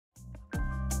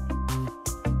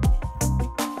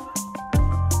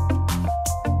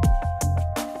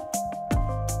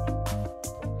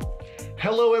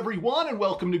Hello everyone and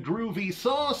welcome to Groovy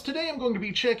Sauce. Today I'm going to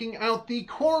be checking out the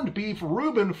corned beef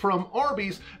Reuben from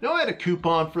Arby's. Now I had a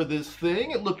coupon for this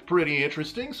thing. It looked pretty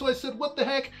interesting, so I said, what the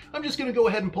heck? I'm just going to go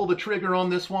ahead and pull the trigger on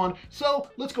this one. So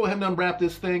let's go ahead and unwrap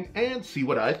this thing and see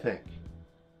what I think.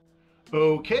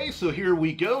 Okay, so here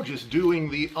we go, just doing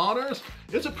the honors.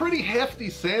 It's a pretty hefty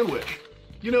sandwich.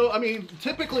 You know, I mean,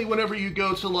 typically whenever you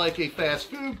go to like a fast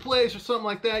food place or something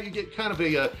like that, you get kind of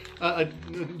a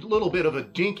little bit of a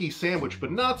dinky sandwich,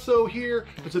 but not so here.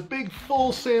 It's a big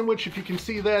full sandwich, if you can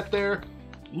see that there.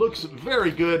 Looks very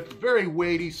good, very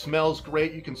weighty, smells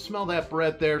great. You can smell that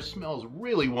bread there, smells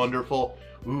really wonderful.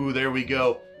 Ooh, there we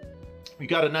go. We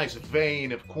got a nice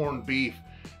vein of corned beef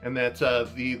and that's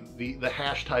the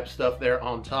hash type stuff there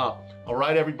on top. All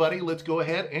right, everybody, let's go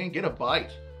ahead and get a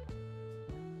bite.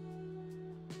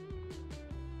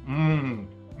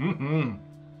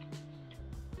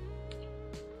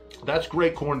 That's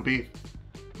great corned beef.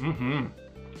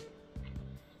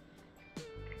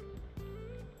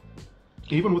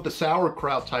 Even with the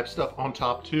sauerkraut type stuff on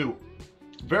top too.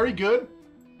 Very good.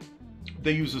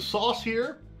 They use a sauce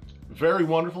here. Very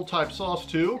wonderful type sauce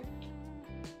too.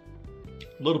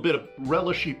 A little bit of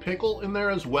relishy pickle in there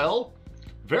as well.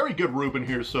 Very good Reuben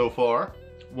here so far.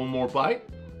 One more bite.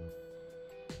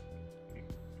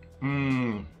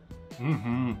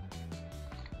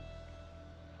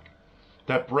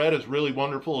 That bread is really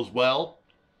wonderful as well.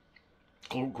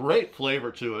 Great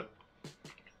flavor to it.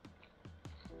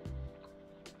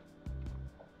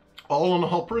 All in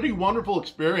all, pretty wonderful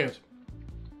experience.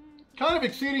 Kind of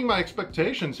exceeding my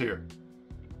expectations here.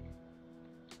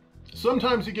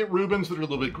 Sometimes you get Reubens that are a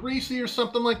little bit greasy or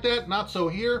something like that. Not so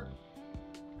here.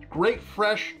 Great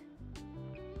fresh,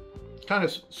 kind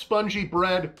of spongy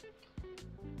bread.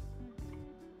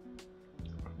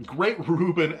 Great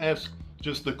Reuben-esque,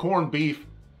 just the corned beef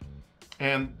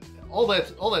and all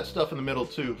that stuff in the middle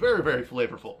too. Very, very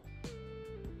flavorful.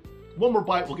 One more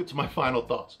bite, we'll get to my final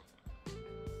thoughts.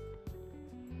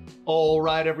 All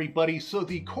right, everybody, so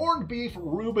the corned beef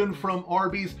Reuben from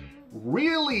Arby's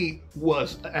really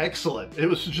was excellent. It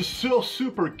was just so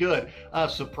super good.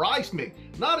 Surprised me,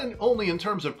 not only in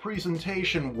terms of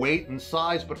presentation, weight, and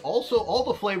size, but also all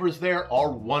the flavors there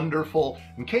are wonderful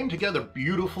and came together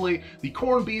beautifully. The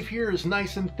corned beef here is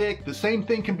nice and thick. The same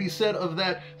thing can be said of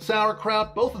that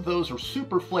sauerkraut. Both of those are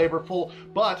super flavorful,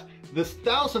 but this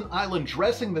Thousand Island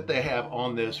dressing that they have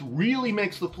on this really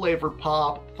makes the flavor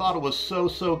pop. Thought it was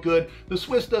so good. The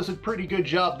Swiss does a pretty good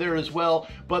job there as well,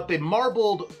 but the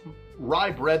marbled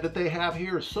rye bread that they have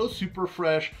here is so super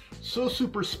fresh, so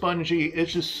super spongy.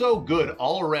 It's just so good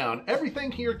all around.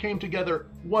 Everything here came together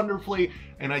wonderfully,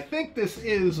 and I think this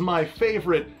is my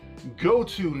favorite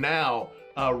go-to now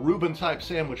Reuben type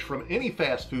sandwich from any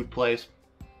fast food place.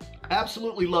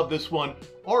 Absolutely love this one.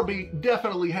 Arby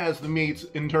definitely has the meats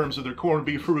in terms of their corned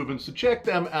beef Reuben, so check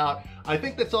them out. I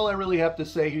think that's all I really have to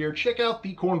say here. Check out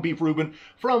the corned beef Reuben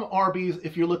from Arby's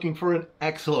if you're looking for an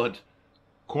excellent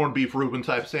corned beef Reuben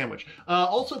type sandwich.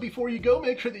 Also, before you go,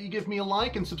 make sure that you give me a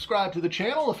like and subscribe to the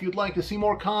channel if you'd like to see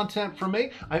more content from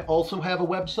me. I also have a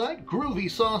website,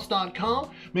 groovysauce.com.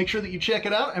 Make sure that you check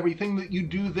it out. Everything that you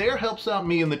do there helps out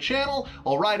me and the channel.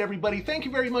 All right, everybody, thank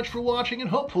you very much for watching, and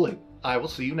hopefully I will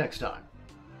see you next time.